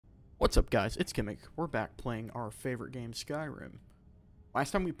What's up, guys? It's Khemeck. We're back playing our favorite game, Skyrim.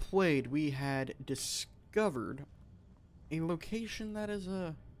 Last time we played, we had discovered a location that is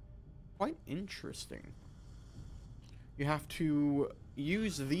quite interesting. You have to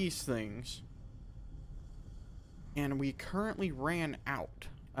use these things, and we currently ran out.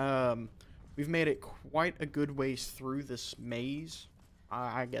 We've made it quite a good ways through this maze.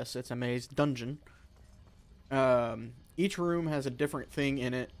 I guess it's a maze dungeon. Each room has a different thing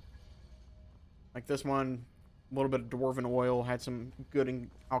in it. Like this one, a little bit of dwarven oil, had some good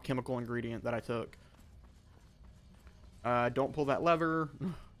alchemical ingredient that I took. Don't pull that lever.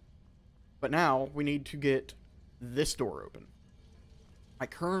 But now, we need to get this door open. I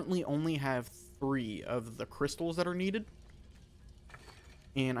currently only have 3 of the crystals that are needed.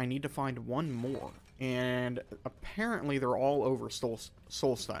 And I need to find one more. And apparently they're all over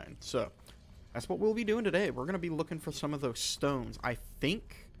Solstein. So, that's what we'll be doing today. We're going to be looking for some of those stones. I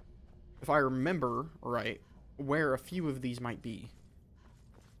think, if I remember right, where a few of these might be.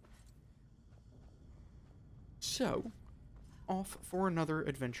 So, off for another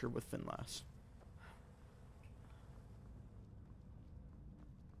adventure with Finlass.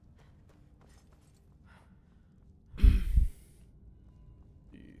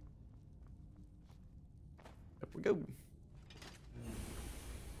 Up we go.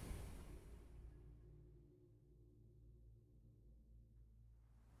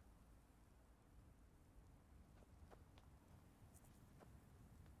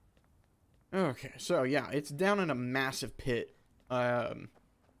 Okay, so yeah, it's down in a massive pit. It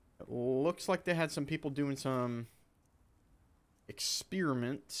looks like they had some people doing some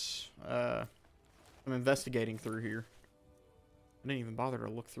experiments, some investigating through here. I didn't even bother to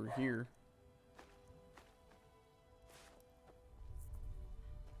look through here.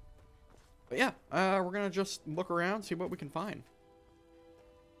 But yeah, we're gonna just look around, see what we can find.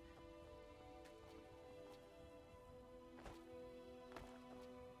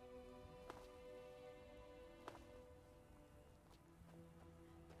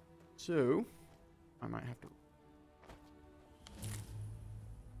 So, I might have to...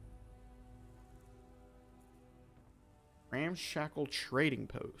 Ramshackle Trading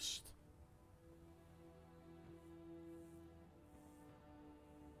Post.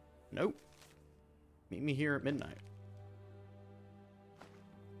 Nope. Meet me here at midnight.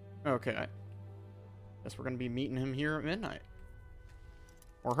 Okay. Guess we're gonna be meeting him here at midnight.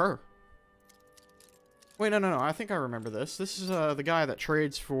 Or her. Wait, no. I think I remember this. This is the guy that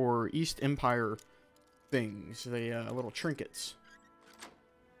trades for East Empire things. The little trinkets.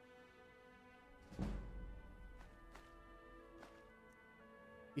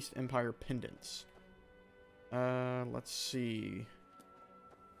 East Empire pendants. Let's see.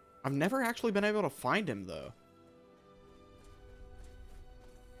 I've never actually been able to find him, though.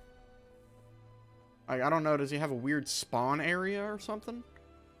 I don't know. Does he have a weird spawn area or something?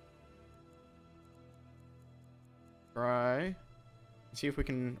 Try. See if we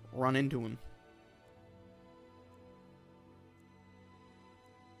can run into him.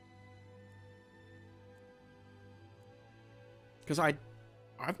 Because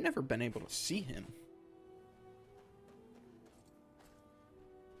I've never been able to see him.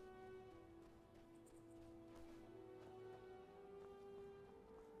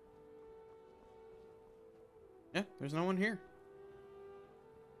 Yeah, there's no one here.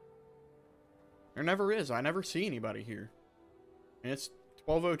 There never is. I never see anybody here. And it's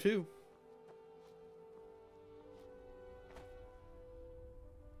 12:02.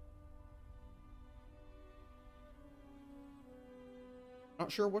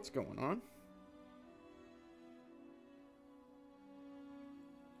 Not sure what's going on.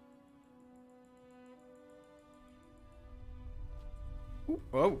 Ooh,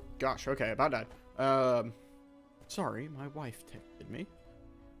 oh, gosh. Okay, about died. Sorry, my wife texted me.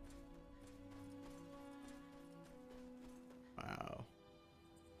 Wow.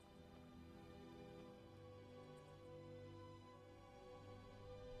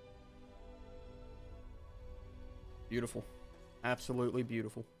 Beautiful. Absolutely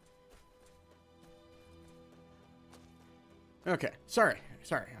beautiful. Okay, sorry.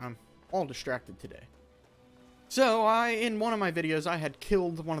 I'm all distracted today. So, in one of my videos, I had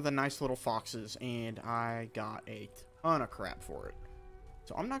killed one of the nice little foxes, and I got a ton of crap for it.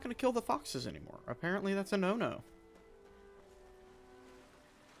 So, I'm not going to kill the foxes anymore. Apparently, that's a no-no.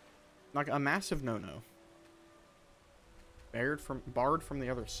 Like a massive no-no. Barred from the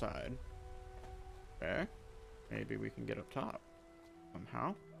other side. Okay. Maybe we can get up top.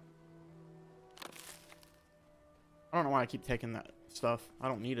 Somehow. I don't know why I keep taking that stuff. I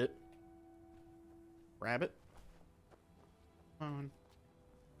don't need it. Grab it. Come on.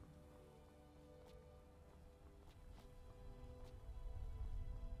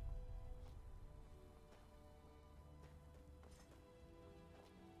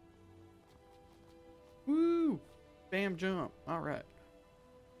 Bam, jump. Alright.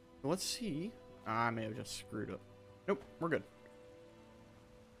 Let's see. I may have just screwed up. Nope, we're good.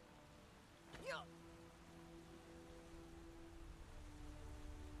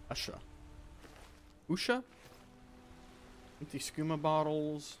 Usha. Usha? Empty skooma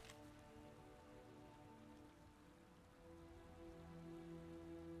bottles.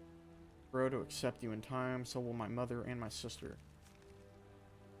 Grow to accept you in time, so will my mother and my sister.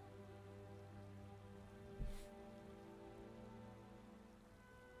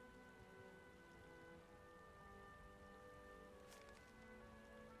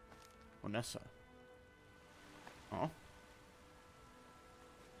 Onessa. Oh.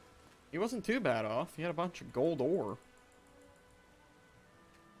 He wasn't too bad off. He had a bunch of gold ore.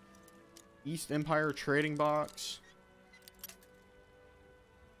 East Empire trading box.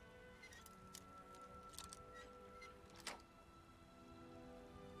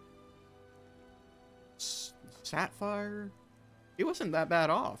 Sapphire. He wasn't that bad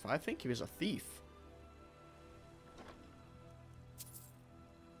off. I think he was a thief.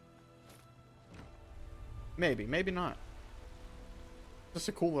 Maybe, maybe not. Just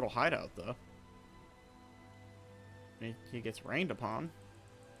a cool little hideout, though. He gets rained upon.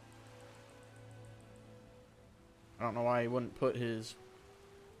 I don't know why he wouldn't put his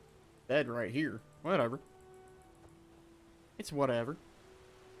bed right here. Whatever. It's whatever.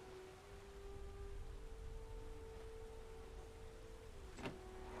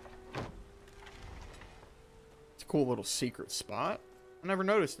 It's a cool little secret spot. I never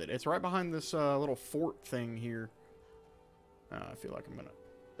noticed it. It's right behind this little fort thing here. I feel like I'm gonna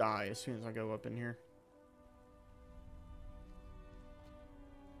die as soon as I go up in here.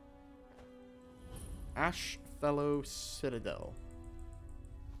 Ashfellow Citadel.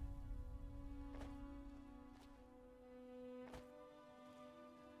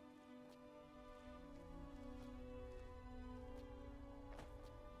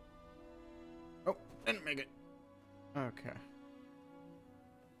 Oh, didn't make it. Okay.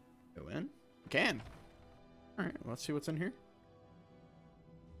 Go in? Can. Alright, let's see what's in here.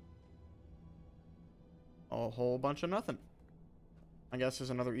 A whole bunch of nothing. I guess there's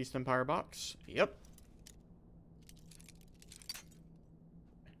another East Empire box. Yep.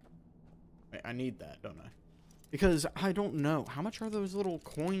 Wait, I need that, don't I? Because I don't know. How much are those little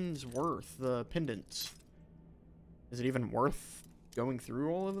coins worth? The pendants. Is it even worth going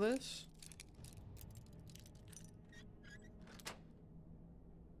through all of this?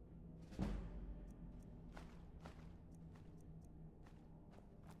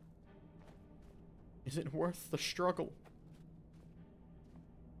 Is it worth the struggle?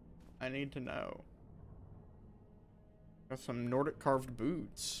 I need to know. Got some Nordic carved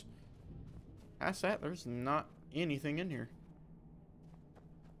boots. Past that, there's not anything in here.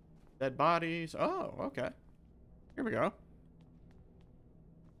 Dead bodies. Oh, okay. Here we go.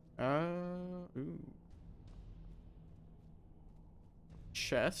 Ooh.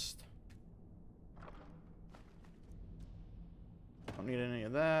 Chest. Don't need any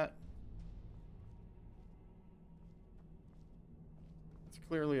of that.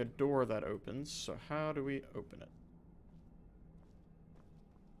 Clearly a door that opens, so how do we open it?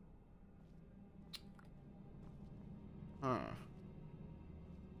 Huh.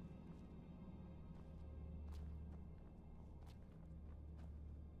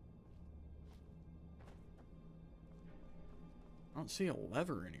 I don't see a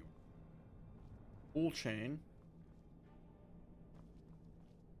lever anywhere. Tool chain.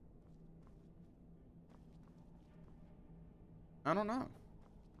 I don't know.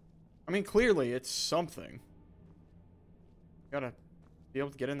 I mean, clearly it's something. Gotta be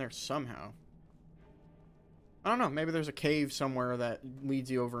able to get in there somehow. I don't know. Maybe there's a cave somewhere that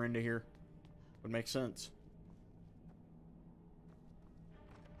leads you over into here. Would make sense.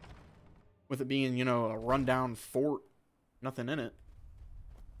 With it being, you know, a rundown fort. Nothing in it.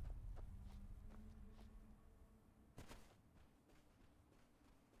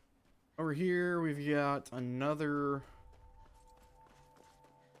 Over here, we've got another...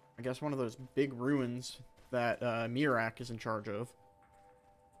 I guess one of those big ruins that Mirak is in charge of.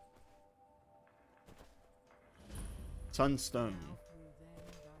 Sunstone.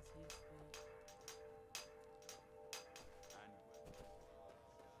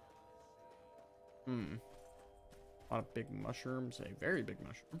 A lot of big mushrooms. A very big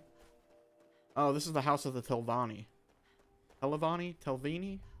mushroom. Oh, this is the house of the Telvani.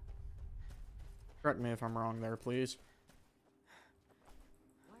 Telvini? Correct me if I'm wrong there, please.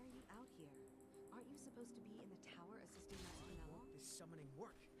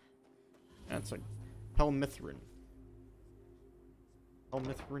 That's a Helmithrin.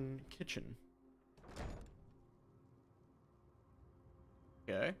 Helmithrin kitchen.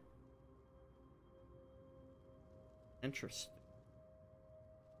 Okay. Interesting.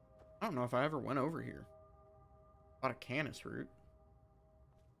 I don't know if I ever went over here. A lot of canis root.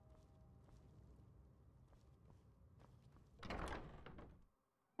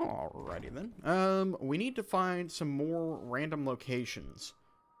 Alrighty then. We need to find some more random locations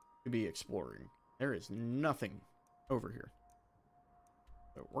to be exploring. There is nothing over here.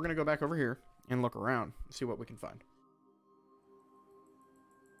 So we're gonna go back over here and look around and see what we can find.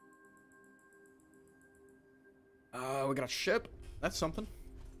 We got a ship. That's something.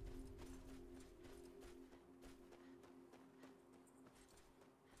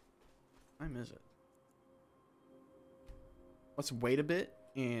 What time is it? Let's wait a bit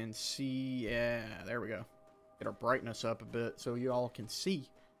and see. Yeah, there we go. Get our brightness up a bit so you all can see.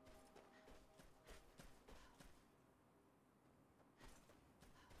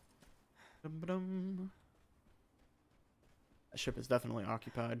 Dum-ba-dum. That ship is definitely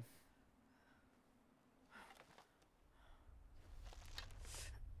occupied.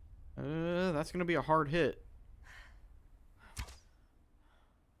 That's gonna be a hard hit.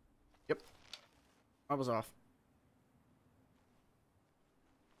 Yep. I was off.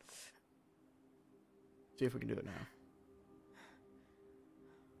 See if we can do it now.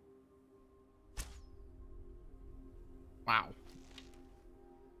 Wow.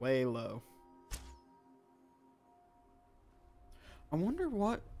 Way low. I wonder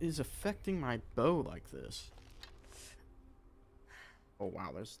what is affecting my bow like this. Oh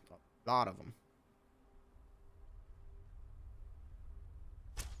wow, there's a lot of them.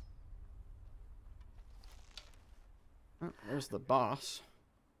 Oh, there's the boss.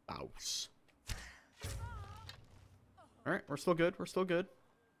 Boss. Alright, we're still good. We're still good.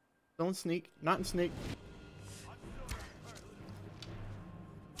 Still in sneak. Not in sneak.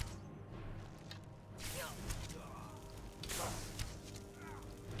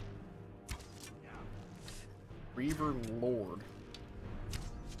 Reaver Lord.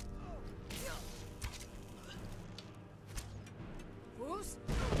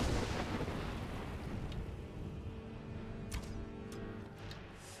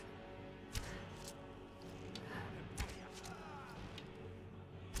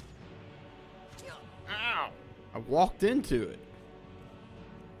 Ow! I walked into it.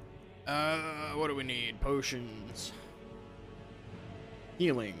 What do we need? Potions.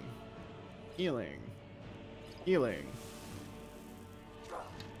 Healing. Healing. Healing.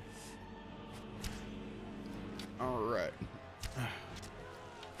 Alright.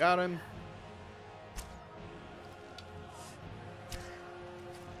 Got him.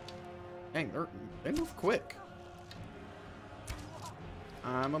 Dang, they move quick.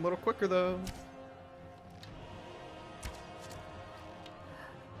 I'm a little quicker though.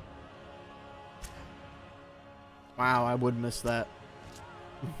 Wow, I would miss that.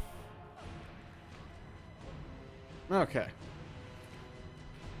 Okay.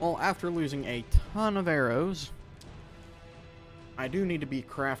 Well, after losing a ton of arrows, I do need to be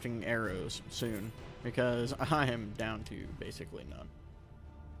crafting arrows soon, because I am down to basically none.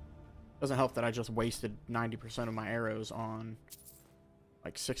 Doesn't help that I just wasted 90% of my arrows on,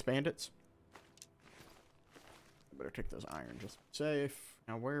 like, 6 bandits. I better take those iron just to be safe.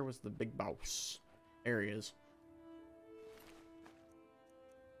 Now, where was the big boss? There he is.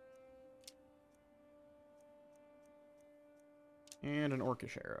 And an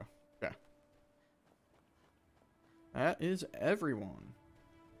orcish arrow. Okay. That is everyone.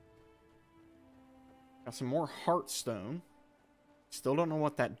 Got some more heartstone. Still don't know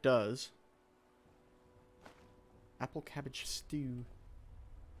what that does. Apple cabbage stew.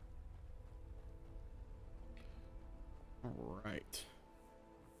 Alright.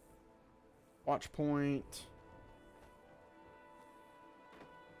 Watch point.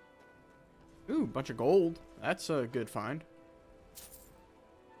 Ooh, bunch of gold. That's a good find.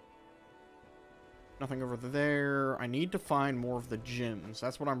 Nothing over there. I need to find more of the gems.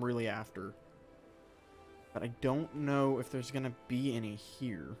 That's what I'm really after. But I don't know if there's going to be any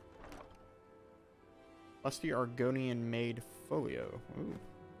here. Lusty Argonian made folio. Ooh.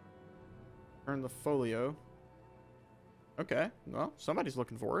 Turn the folio. Okay. Well, somebody's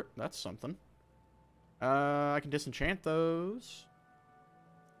looking for it. That's something. I can disenchant those.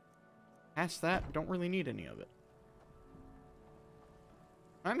 Past that, don't really need any of it.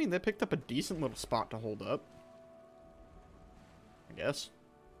 I mean, they picked up a decent little spot to hold up. I guess.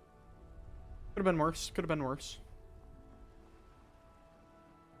 Could have been worse. Could have been worse.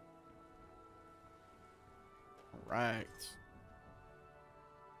 Alright.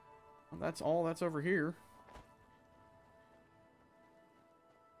 Well, that's all that's over here.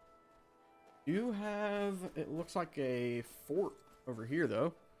 You have, it looks like a fort over here,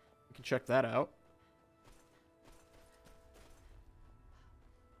 though. We can check that out.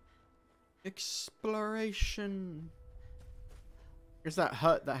 Exploration. Here's that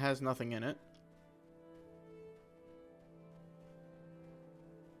hut that has nothing in it.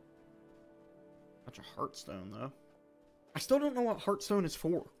 Bunch of heartstone, though. I still don't know what heartstone is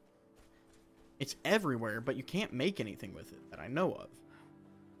for. It's everywhere, but you can't make anything with it that I know of.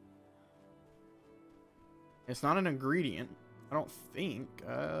 It's not an ingredient. I don't think.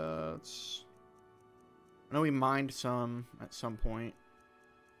 I know we mined some at some point.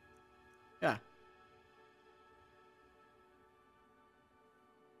 Yeah.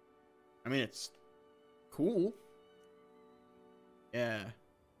 I mean, it's cool. Yeah.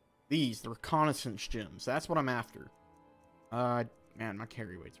 These, the reconnaissance gems. That's what I'm after. Man, my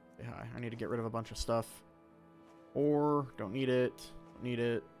carry weight's really high. I need to get rid of a bunch of stuff. Or, don't need it. Don't need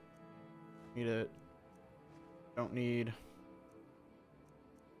it. Need it. Don't need.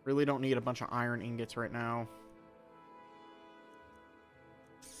 Really don't need a bunch of iron ingots right now.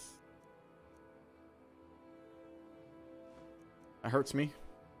 That hurts me.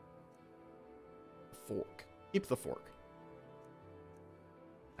 Fork. Keep the fork.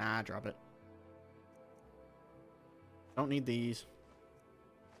 Ah, drop it. Don't need these.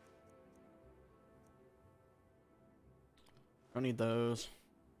 Don't need those.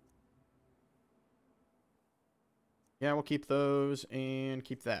 Yeah, we'll keep those and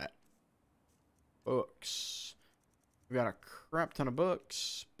keep that. Books. We got a crap ton of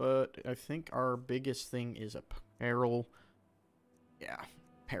books, but I think our biggest thing is apparel. Yeah,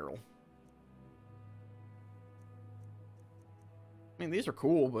 apparel. I mean, these are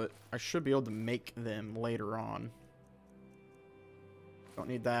cool, but I should be able to make them later on. Don't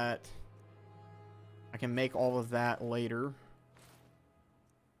need that. I can make all of that later.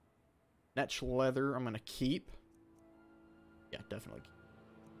 Netch leather, I'm going to keep. Yeah, definitely.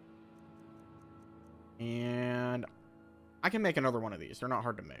 And I can make another one of these. They're not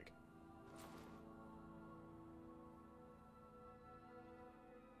hard to make.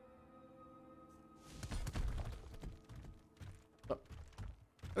 So,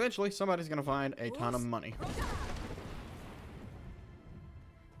 eventually, somebody's going to find a ton of money.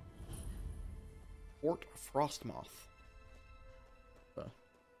 Fort Frostmoth. The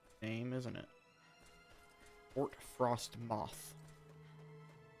name, isn't it? Fort Frostmoth. Is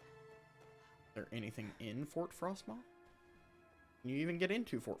there anything in Fort Frostmoth? Can you even get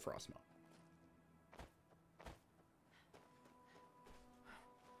into Fort Frostmoth?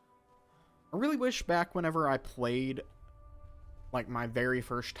 I really wish back whenever I played, like, my very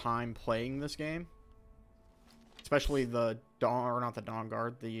first time playing this game, especially the Dawn, or not the Dawn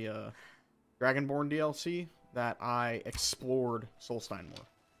Guard, the Dragonborn DLC, that I explored Solstein more.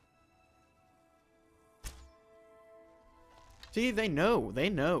 See, they know. They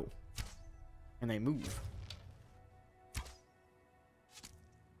know. And they move.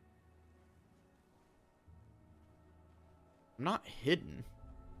 I'm not hidden.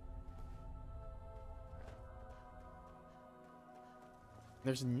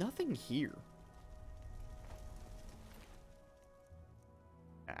 There's nothing here.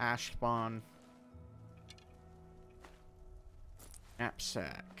 Ash spawn.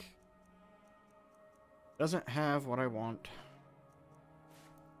 Knapsack. Doesn't have what I want.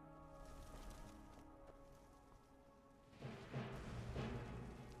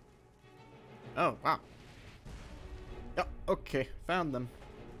 Oh, wow. Yep, okay. Found them.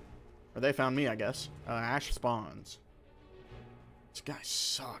 Or they found me, I guess. Ash spawns. These guys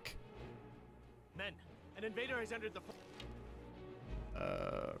suck. Men, an invader has entered the...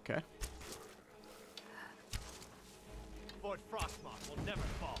 Okay. Fort Frostmoth will never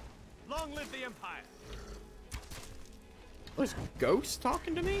fall. Long live the Empire! There's ghosts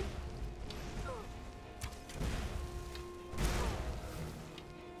talking to me?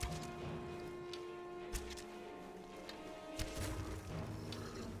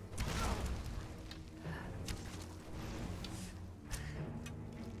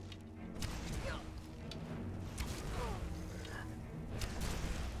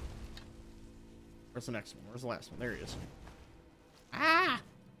 Where's the next one? Where's the last one? There he is. Ah!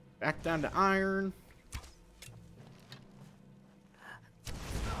 Back down to iron.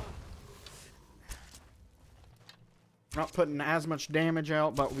 Not putting as much damage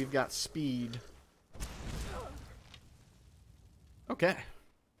out, but we've got speed. Okay.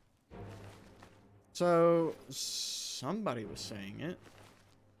 So, somebody was saying it.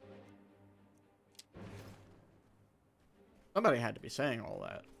 Somebody had to be saying all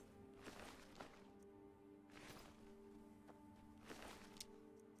that.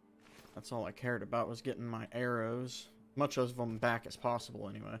 That's all I cared about, was getting my arrows. much of them back as possible,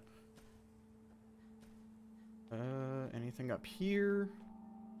 anyway. Anything up here?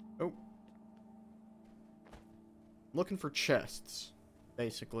 Oh. Looking for chests,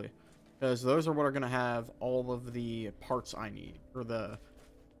 basically. Because those are what are going to have all of the parts I need. For the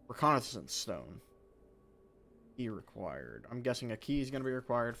reconnaissance stone. Key required. I'm guessing a key is going to be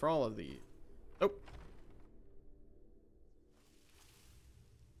required for all of these. Oh.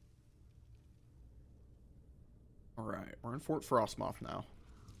 Alright, we're in Fort Frostmoth now.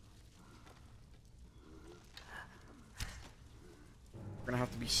 We're gonna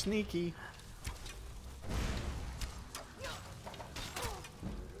have to be sneaky.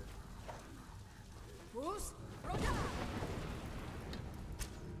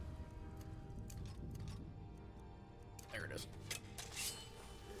 There it is.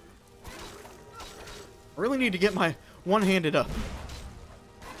 I really need to get my one-handed up.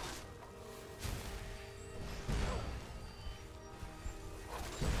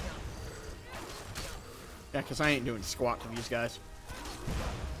 Yeah, because I ain't doing squat to these guys.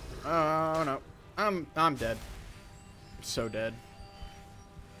 Oh, no. I'm dead. I'm so dead.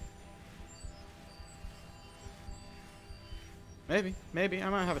 Maybe I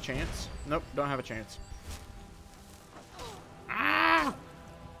might have a chance. Nope, don't have a chance. Ah!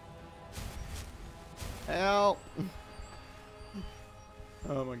 Help!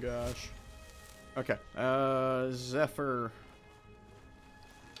 Oh my gosh. Okay. Zephyr.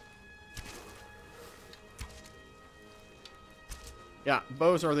 Yeah,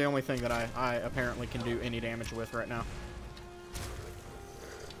 bows are the only thing that I apparently can do any damage with right now.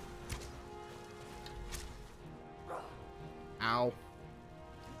 Ow.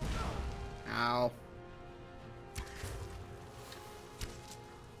 Ow.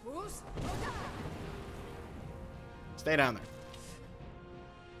 Stay down there.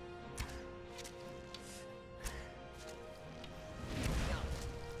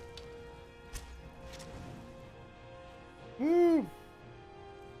 Woo!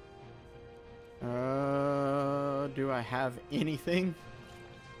 Do I have anything?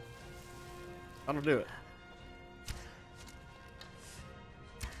 That'll do it.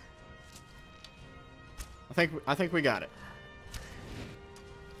 I think we got it.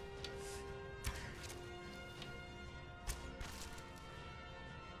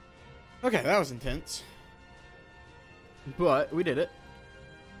 Okay, that was intense. But we did it.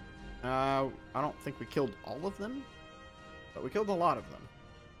 I don't think we killed all of them, but we killed a lot of them.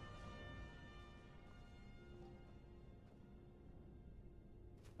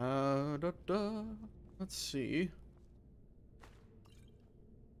 Let's see.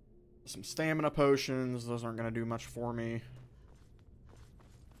 Some stamina potions. Those aren't going to do much for me.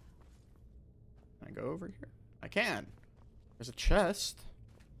 Can I go over here? I can. There's a chest.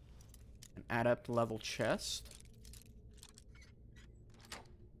 An adept level chest.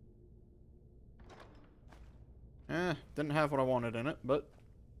 Didn't have what I wanted in it, but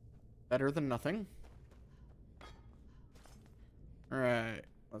better than nothing. Alright,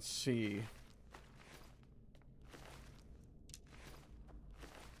 let's see.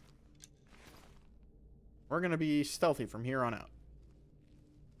 We're gonna be stealthy from here on out.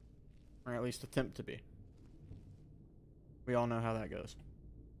 Or at least attempt to be. We all know how that goes.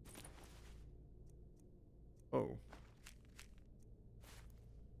 Oh.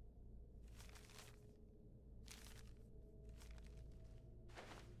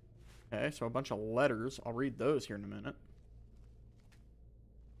 Okay, so a bunch of letters. I'll read those here in a minute.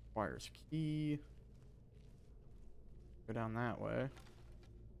 Requires key. Go down that way.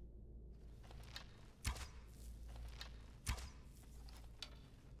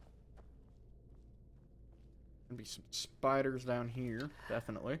 Gonna be some spiders down here,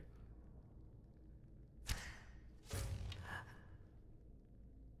 definitely.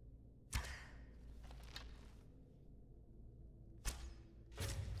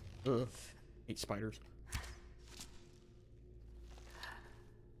 Ugh. Hate spiders.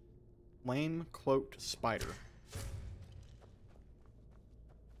 Lame cloaked spider.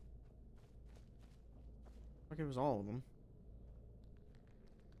 Like it was all of them.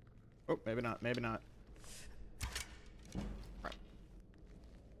 Oh, maybe not. Maybe not. Right.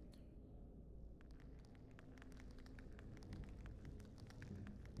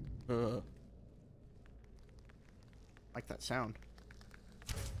 Like that sound.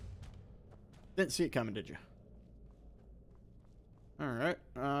 Didn't see it coming, did you? Alright,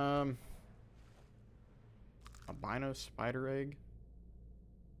 albino spider egg.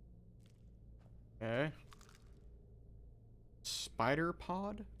 Okay. Spider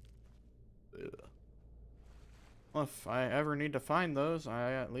pod? Ugh. Well, if I ever need to find those,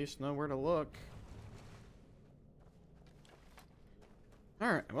 I at least know where to look.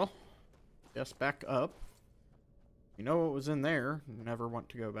 Alright, well, guess back up. You know what was in there. Never want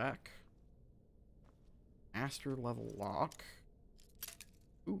to go back. Master level lock.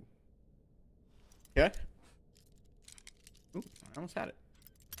 Ooh. Okay. Ooh, I almost had it.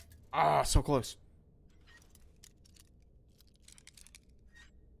 Ah, so close.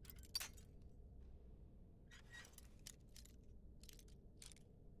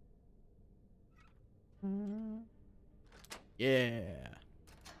 Yeah.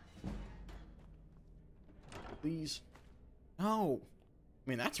 Please. No. I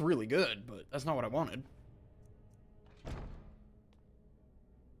mean, that's really good, but that's not what I wanted.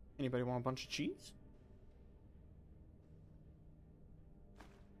 Anybody want a bunch of cheese?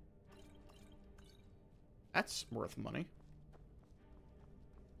 That's worth money.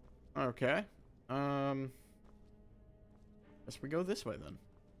 Okay. Guess we go this way then.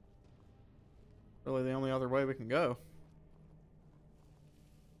 Really the only other way we can go.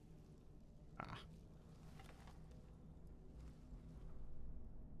 Ah.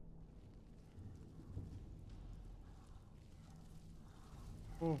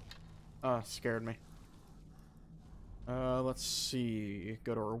 Oh. Scared me. Let's see.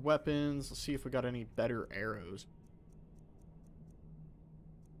 Go to our weapons. Let's see if we got any better arrows.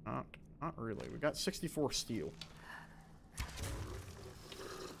 Not really. We got 64 steel.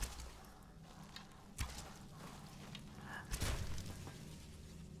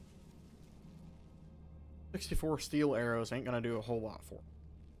 Steel arrows ain't gonna do a whole lot for me.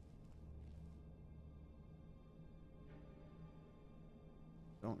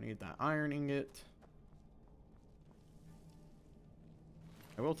 Don't need that iron ingot.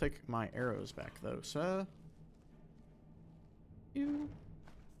 I will take my arrows back though, so you.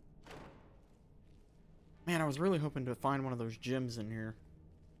 Man, I was really hoping to find one of those gems in here.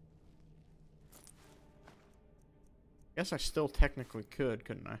 Guess I still technically could,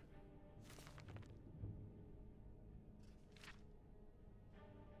 couldn't I?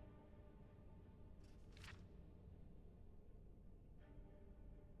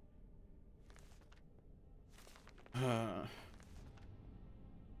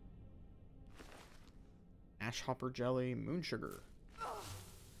 Ash hopper jelly, moon sugar.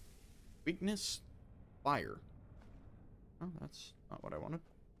 Weakness, fire. Oh, that's not what I wanted.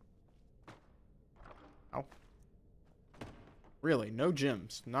 Ow. Really, no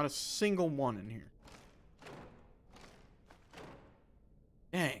gems. Not a single one in here.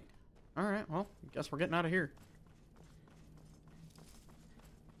 Dang. Alright, well, guess we're getting out of here.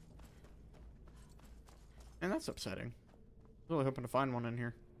 And that's upsetting. Really hoping to find one in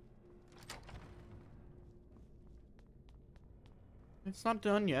here. It's not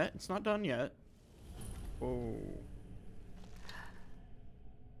done yet. It's not done yet. Whoa.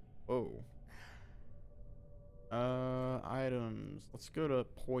 Whoa. Items. Let's go to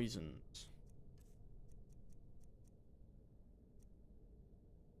poisons.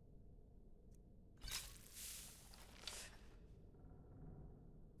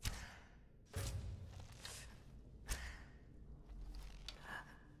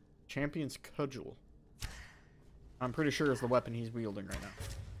 Champion's cudgel. I'm pretty sure is the weapon he's wielding right now.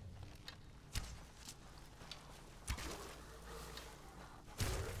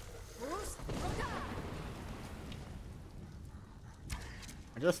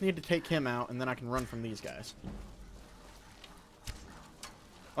 I just need to take him out, and then I can run from these guys.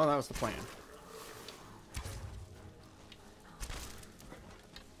 Oh, that was the plan.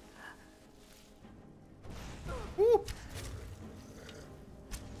 Woo!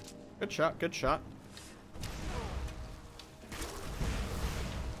 Good shot, good shot.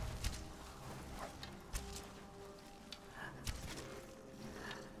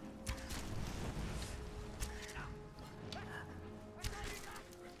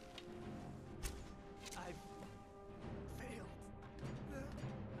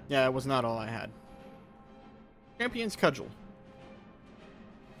 Yeah, it was not all I had. Champion's cudgel.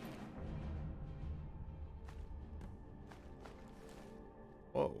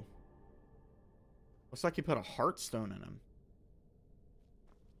 Whoa. Looks like you put a heartstone in him.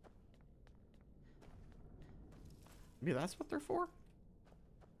 Maybe that's what they're for?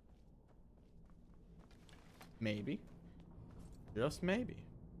 Maybe. Just maybe.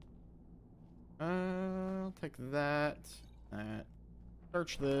 I'll take that. That.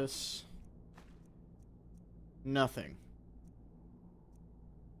 Search this. Nothing.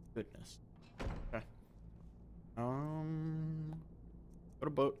 Goodness. Okay. Go to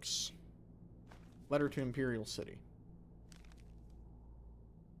books. Letter to Imperial City.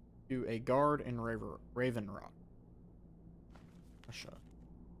 To a guard in Raven Rock. Russia.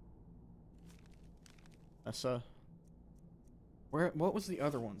 Essa. What was the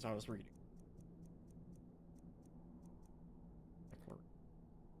other ones I was reading?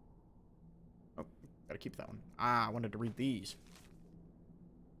 Oh, gotta keep that one. Ah, I wanted to read these.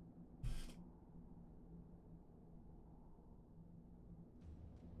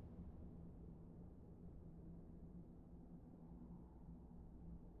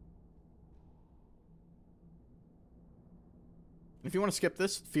 If you want to skip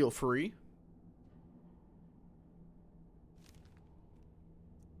this, feel free.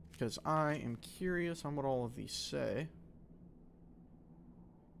 Because I am curious on what all of these say.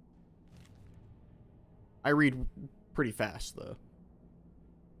 I read pretty fast, though.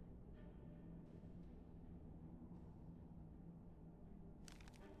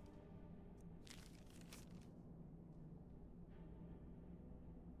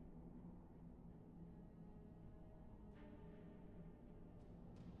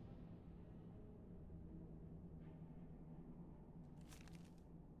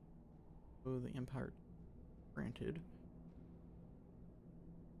 Oh, the Empire granted.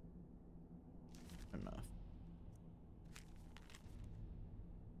 Enough.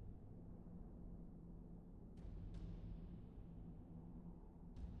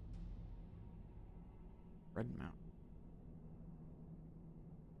 Red Mountain.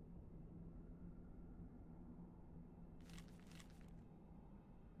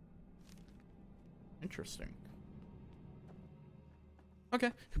 Interesting.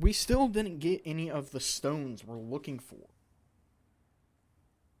 Okay, we still didn't get any of the stones we're looking for.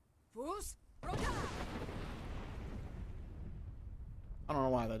 I don't know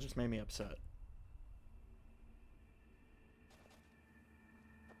why, that just made me upset.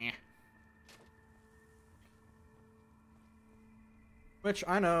 Eh. Which,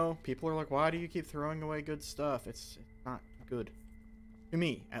 I know, people are like, why do you keep throwing away good stuff? It's not good. To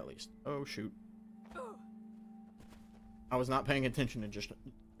me, at least. Oh, shoot. I was not paying attention and just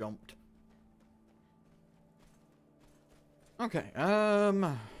jumped. Okay, got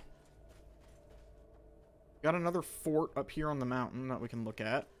another fort up here on the mountain that we can look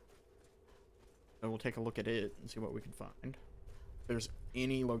at. So we'll take a look at it and see what we can find. If there's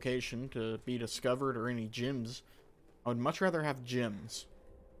any location to be discovered or any gems. I would much rather have gems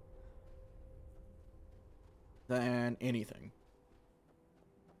than anything.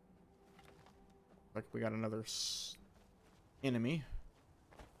 Like we got another enemy.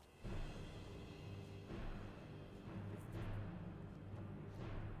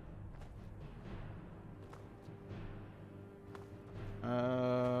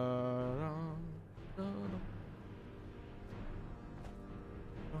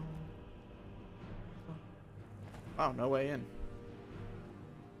 Oh, no way in.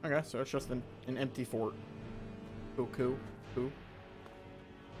 Okay, so it's just an empty fort. Cool.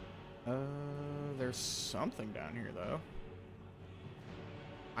 There's something down here, though.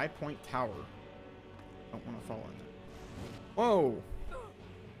 High Point Tower. Don't want to fall in there. Whoa!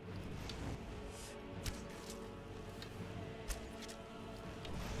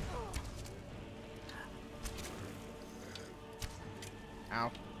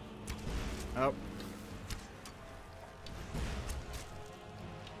 Ow. Oh.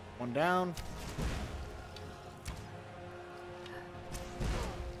 One down.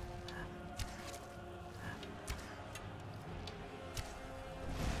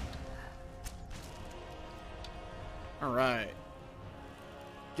 Alright.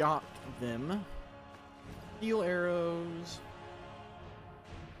 Got them. Steel arrows.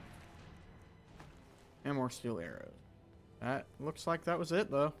 And more steel arrows. That looks like that was it,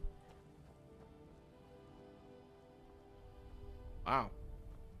 though. Wow.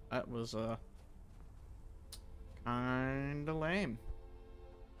 That was, kinda lame.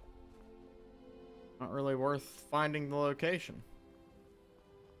 Not really worth finding the location.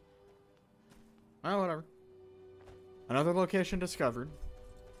 Well, whatever. Another location discovered.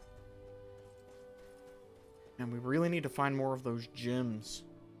 And we really need to find more of those gems.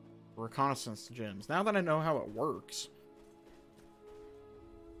 Reconnaissance gems. Now that I know how it works,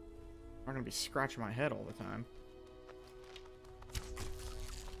 I'm not gonna be scratching my head all the time.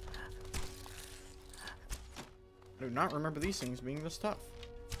 I do not remember these things being this tough.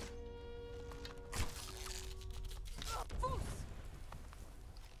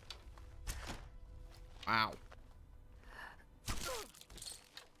 Wow.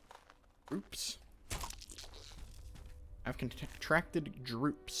 Oops. I've contracted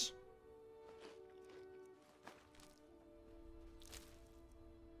droops.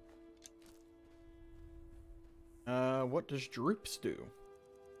 What does droops do?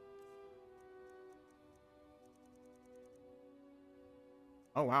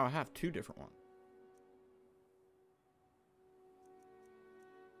 Oh wow, I have two different ones.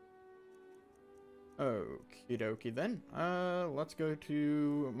 Okie dokie then. Let's go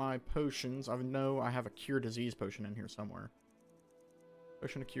to my potions. I know I have a cure disease potion in here somewhere.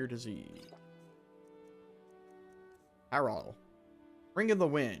 Potion to cure disease. Harrow. Ring of the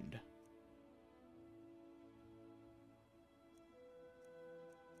Wind.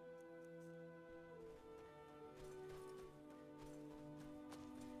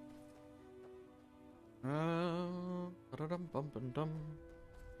 Ba-da-dum-bum-bum-dum.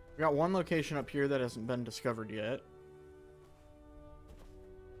 We got one location up here that hasn't been discovered yet.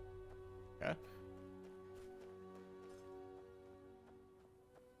 Okay.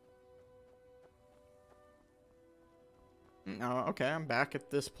 Okay, I'm back at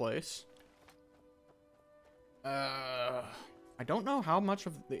this place. I don't know how much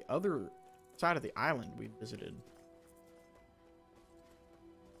of the other side of the island we visited.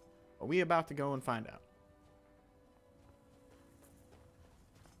 Are we about to go and find out?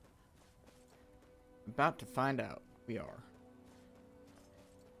 About to find out. We are.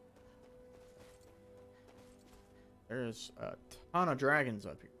 There's a ton of dragons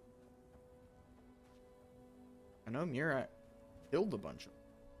up here. I know Murat killed a bunch of them.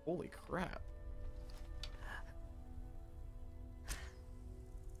 Holy crap.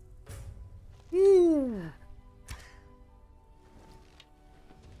 Woo!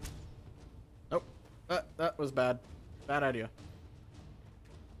 Nope. That was bad. Bad idea.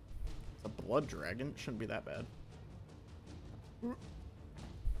 It's a blood dragon. Shouldn't be that bad.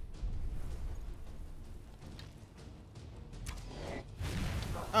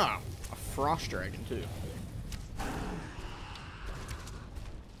 Ah, a frost dragon too.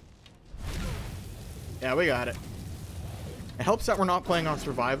 Yeah, we got it. It helps that we're not playing on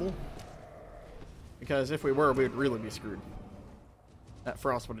survival, because if we were, we would really be screwed. That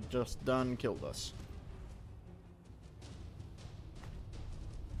frost would have just done killed us.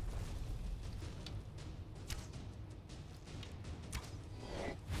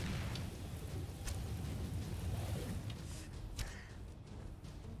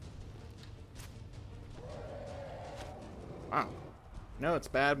 Wow. You know it's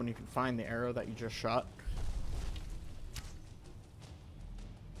bad when you can find the arrow that you just shot.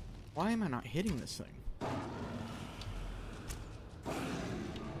 Why am I not hitting this thing?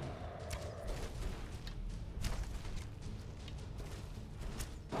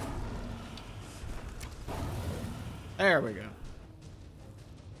 There we go.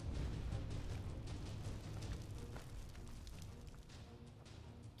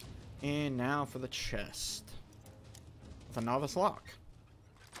 And now for the chest. With a novice lock.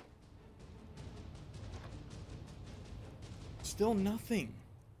 Still nothing.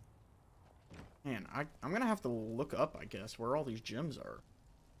 Man, I'm gonna have to look up, I guess, where all these gems are.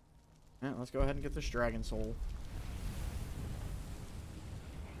 Yeah, let's go ahead and get this dragon soul.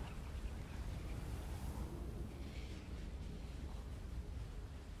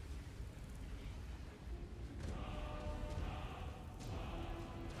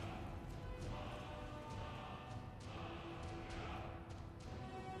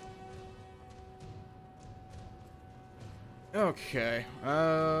 Okay,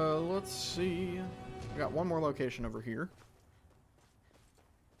 let's see. We got one more location over here.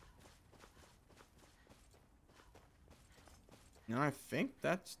 And I think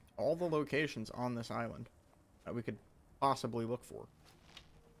that's all the locations on this island that we could possibly look for.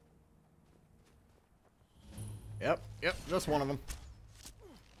 Yep, just one of them.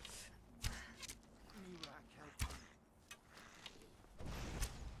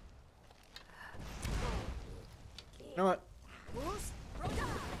 You know what?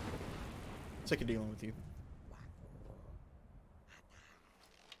 Sick of dealing with you.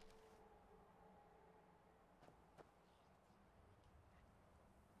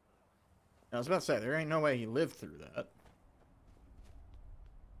 I was about to say, there ain't no way he lived through that.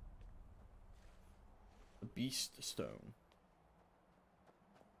 The Beast Stone.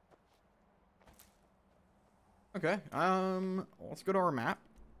 Okay, let's go to our map.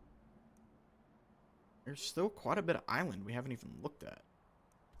 There's still quite a bit of island we haven't even looked at.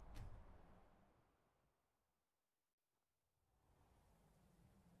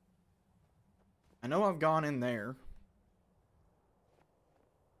 I know I've gone in there.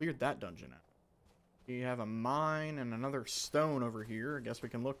 Cleared that dungeon out. We have a mine and another stone over here. I guess we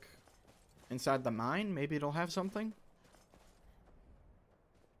can look inside the mine. Maybe it'll have something. Do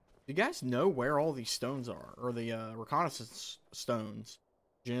you guys know where all these stones are? Or the reconnaissance stones,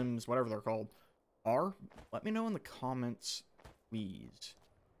 gems, whatever they're called, are? Let me know in the comments, please.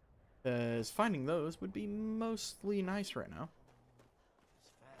 Because finding those would be mostly nice right now.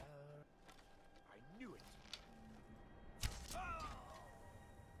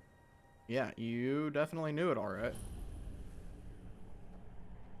 Yeah, you definitely knew it all right.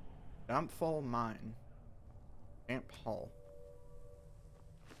 Dampfall Mine. Damp Hall.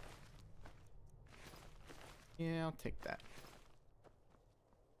 Yeah, I'll take that.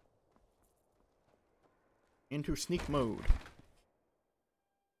 Into sneak mode.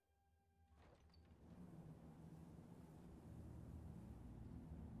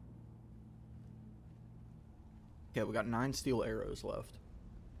 Okay, we got 9 steel arrows left.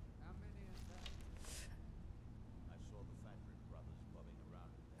 How many is that? I saw the Fandrick brothers bumming around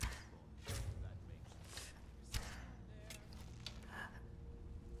in their lawn. That makes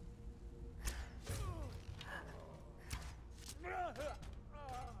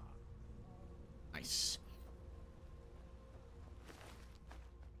Nice.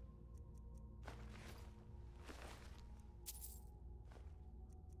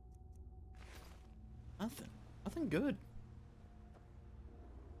 Nothing. Nothing good.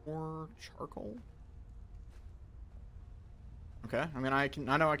 Or charcoal. Okay, I mean I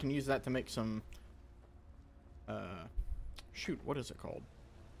know I can use that to make some shoot, what is it called?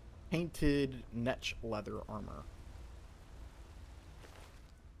 Painted netch leather armor.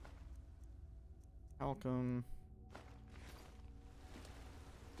 Talcum.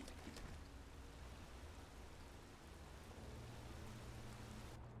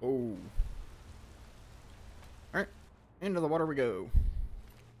 Oh. Alright, into the water we go.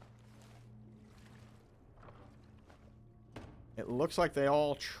 It looks like they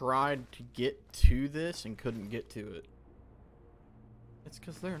all tried to get to this and couldn't get to it. It's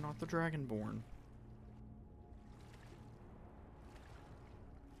because they're not the Dragonborn.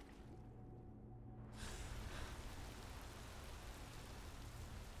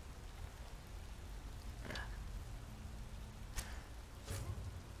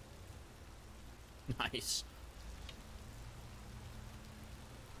 Nice.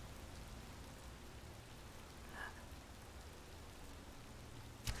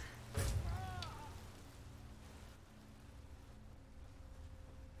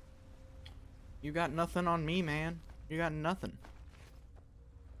 You got nothing on me, man. You got nothing.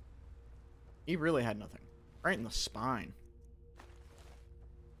 He really had nothing. Right in the spine.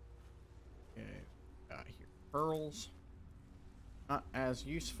 Okay. Got here. Pearls. Not as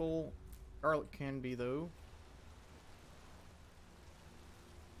useful. Garlic can be, though.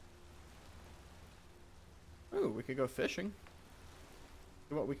 Ooh, we could go fishing.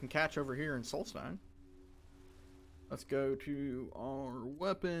 See what we can catch over here in Solstein. Let's go to our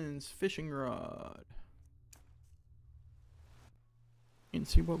weapons fishing rod. And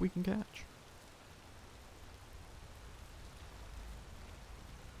see what we can catch.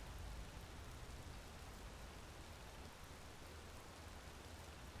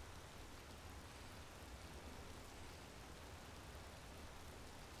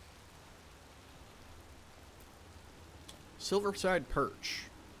 Silverside perch.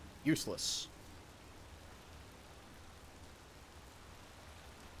 Useless.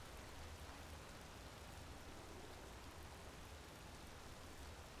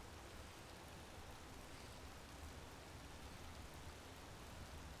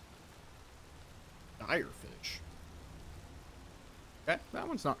 Direfish. Okay, that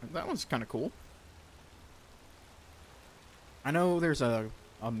one's kind of cool. I know there's not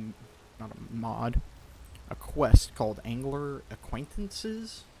a mod, a quest called Angler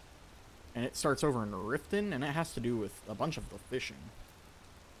Acquaintances, and it starts over in Riften, and it has to do with a bunch of the fishing.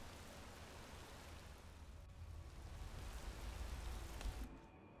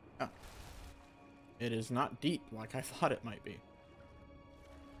 Oh. It is not deep like I thought it might be.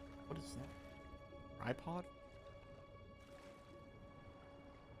 What is that? Tripod?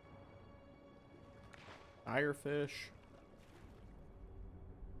 Direfish.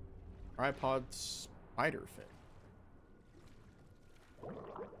 Tripod spiderfish.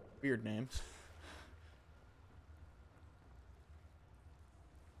 Weird names.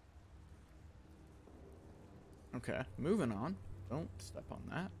 Okay, moving on. Don't step on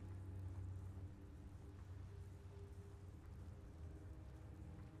that.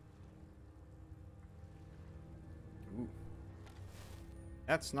 Ooh.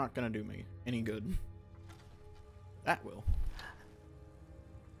 That's not gonna do me any good. That will.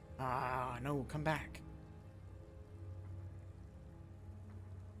 Ah, no, come back.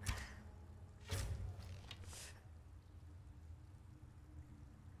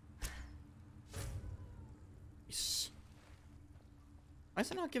 Nice. Why is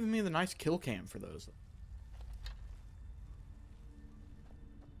it not giving me the nice kill cam for those?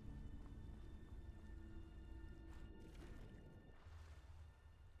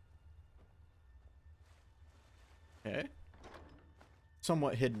 Okay.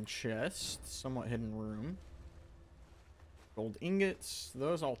 Somewhat hidden chest. Somewhat hidden room. Gold ingots.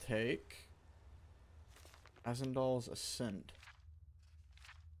 Those I'll take. Azendal's Ascent.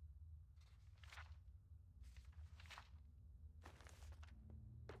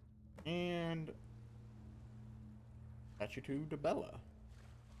 And statue to Debella.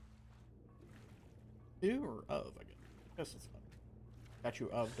 To or of, I guess it's not. Statue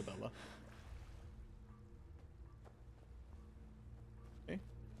of Debella. Okay.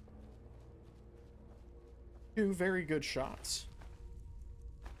 2 very good shots.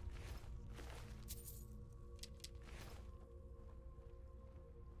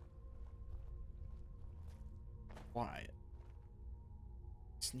 Quiet.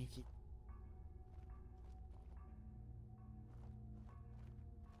 Sneaky.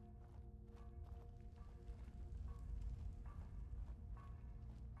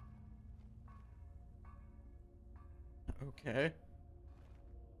 Okay.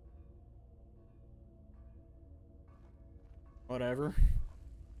 Whatever.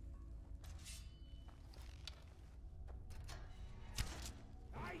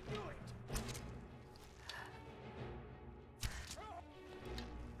 I knew it.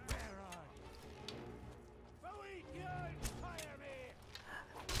 Where are you? Bowie, fire me!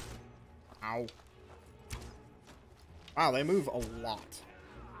 Ow. Wow, they move a lot.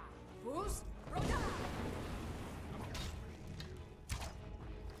 Bruce, Rhoda!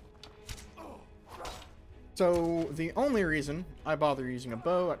 So, the only reason I bother using a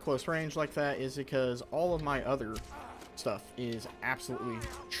bow at close range like that is because all of my other stuff is absolutely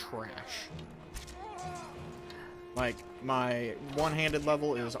trash. Like, my one-handed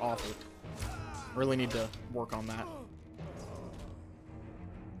level is awful. Really need to work on that.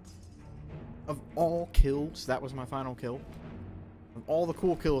 Of all kills, that was my final kill. Of all the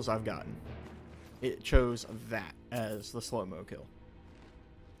cool kills I've gotten, it chose that as the slow-mo kill.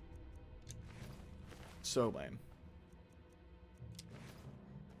 So lame.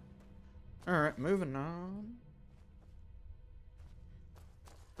 Alright, moving on.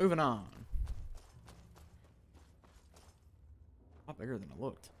 Moving on. A lot bigger than it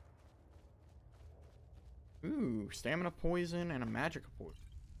looked. Ooh, stamina poison and a magic poison.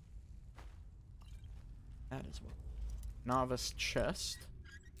 That is what. Novice chest.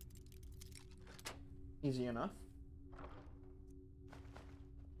 Easy enough.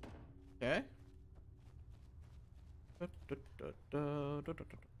 Okay. What was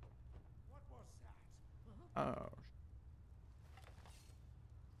that? Oh.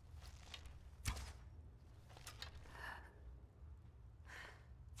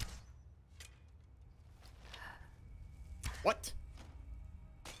 What?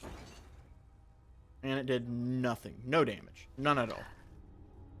 And it did nothing. No damage. None at all.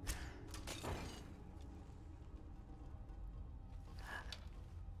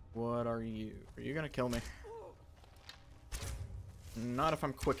 What are you? Are you gonna kill me? Not if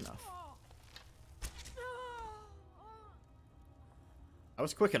I'm quick enough. I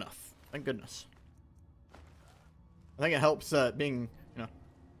was quick enough. Thank goodness. I think it helps being, you know,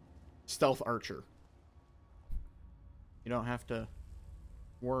 stealth archer. You don't have to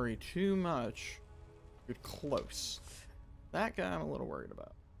worry too much. You're close. That guy I'm a little worried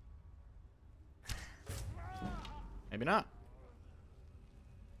about. Maybe not.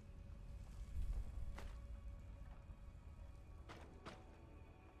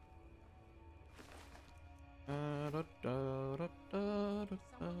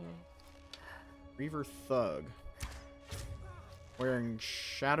 Reaver Thug. Wearing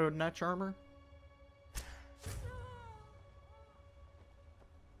Shadowed Netch armor?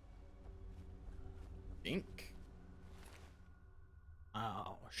 Ink.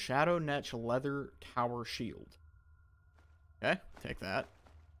 Oh, Shadow Netch Leather Tower Shield. Okay, take that.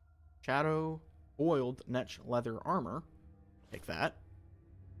 Shadow Oiled Netch Leather Armor. Take that.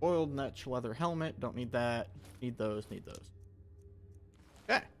 Oiled Netch Leather Helmet. Don't need that. Need those, need those.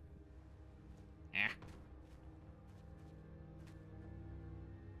 Okay. Yeah.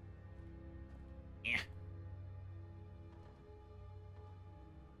 Yeah.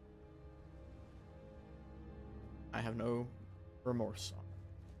 I have no remorse.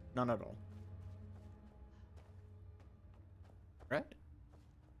 None at all. Right?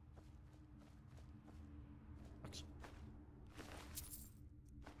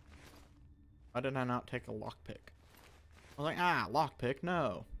 Why did I not take a lockpick? I was like, ah, lockpick,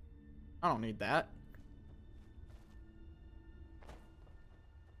 no. I don't need that.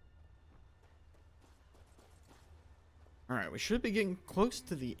 Alright, we should be getting close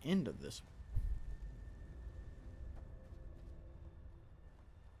to the end of this.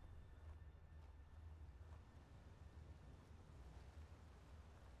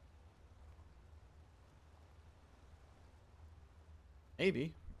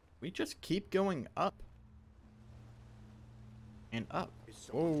 Maybe. We just keep going up. And up.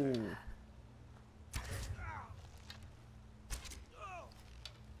 Oh.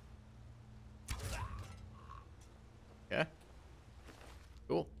 Yeah.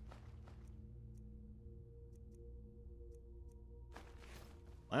 Cool.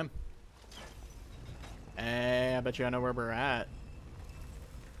 Lamb. Hey, I bet you I know where we're at.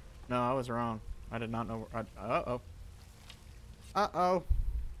 No, I was wrong. I did not know where... Uh-oh. Uh-oh.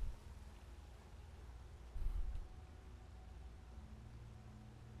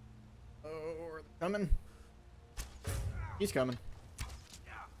 Oh, are they coming? He's coming.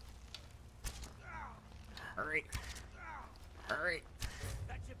 Hurry. Hurry.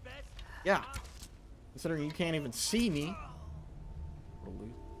 That's your best? Yeah. Considering you can't even see me.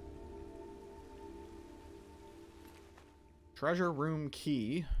 Treasure room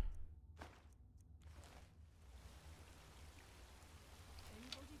key.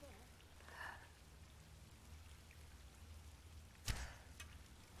 Anybody there?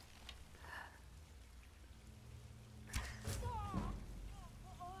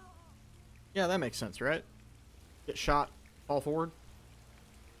 Yeah, that makes sense, right? Get shot, fall forward.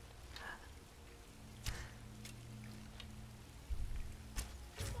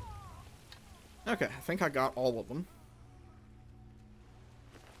 Okay, I think I got all of them.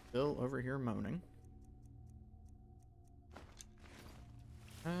 Still over here moaning.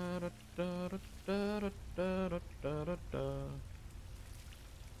 All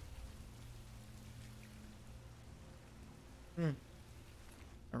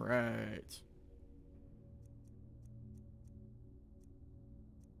right.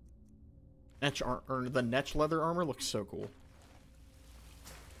 The Netch leather armor looks so cool.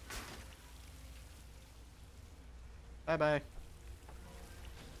 Bye-bye.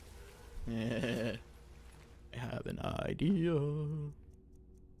 Yeah. I have an idea.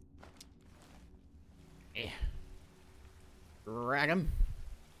 Drag him.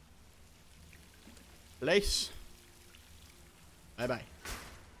 Place. Bye-bye.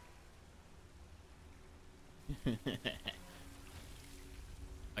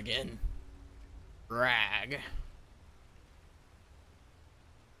 Again. Drag.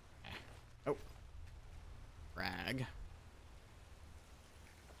 Oh. Drag.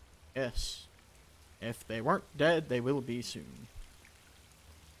 Yes. If they weren't dead, they will be soon.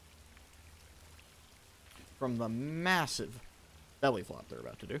 From the massive belly flop they're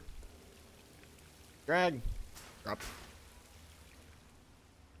about to do. Drag. Drop.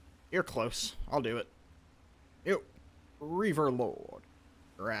 You're close. I'll do it. Yo. Reaver Lord.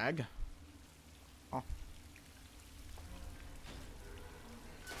 Drag. Oh.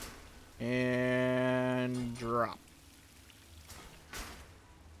 And drop.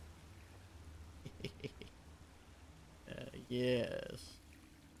 Yes.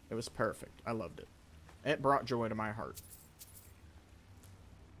 It was perfect. I loved it. It brought joy to my heart.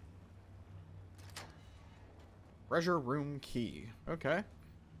 Treasure room key. Okay.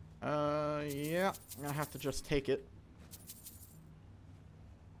 Yeah. I'm gonna have to just take it.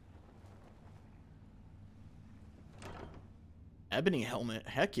 Ebony helmet.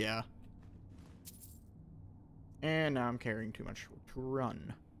 Heck yeah. And now I'm carrying too much to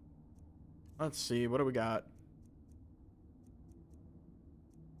run. Let's see. What do we got?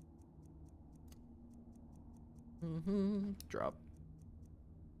 Drop.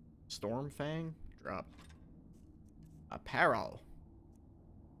 Storm Fang. Drop. Apparel.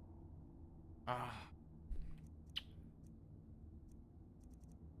 Ah.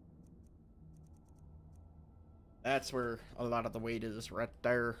 That's where a lot of the weight is, right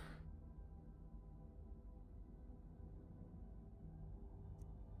there.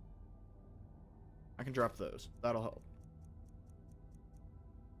 I can drop those. That'll help.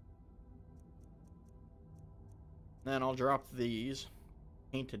 Then I'll drop these.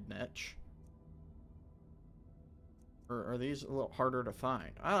 Painted Netch. Or are these a little harder to find?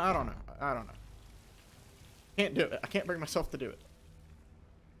 I don't know. I don't know. Can't do it. I can't bring myself to do it.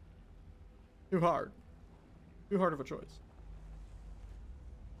 Too hard. Too hard of a choice.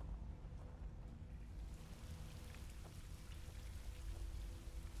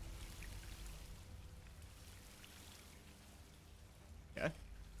 Okay.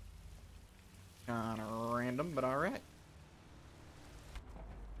 Kinda random, but alright.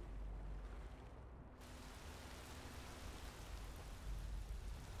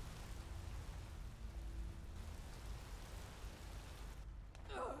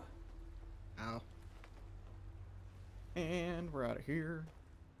 Ow. And we're out of here.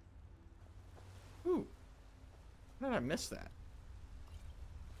 Ooh. How did I miss that?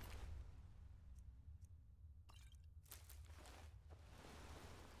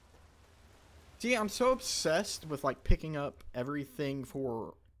 See, I'm so obsessed with, like, picking up everything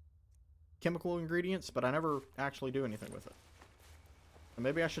for chemical ingredients, but I never actually do anything with it. And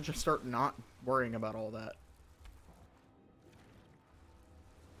maybe I should just start not worrying about all that.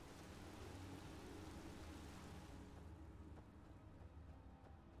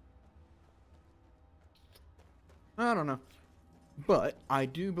 I don't know. But I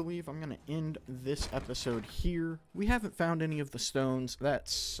do believe I'm going to end this episode here. We haven't found any of the stones. That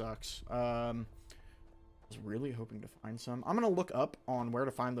sucks. I was really hoping to find some. I'm going to look up on where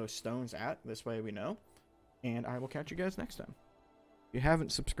to find those stones at. This way we know. And I will catch you guys next time. If you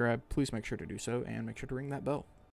haven't subscribed, please make sure to do so and make sure to ring that bell.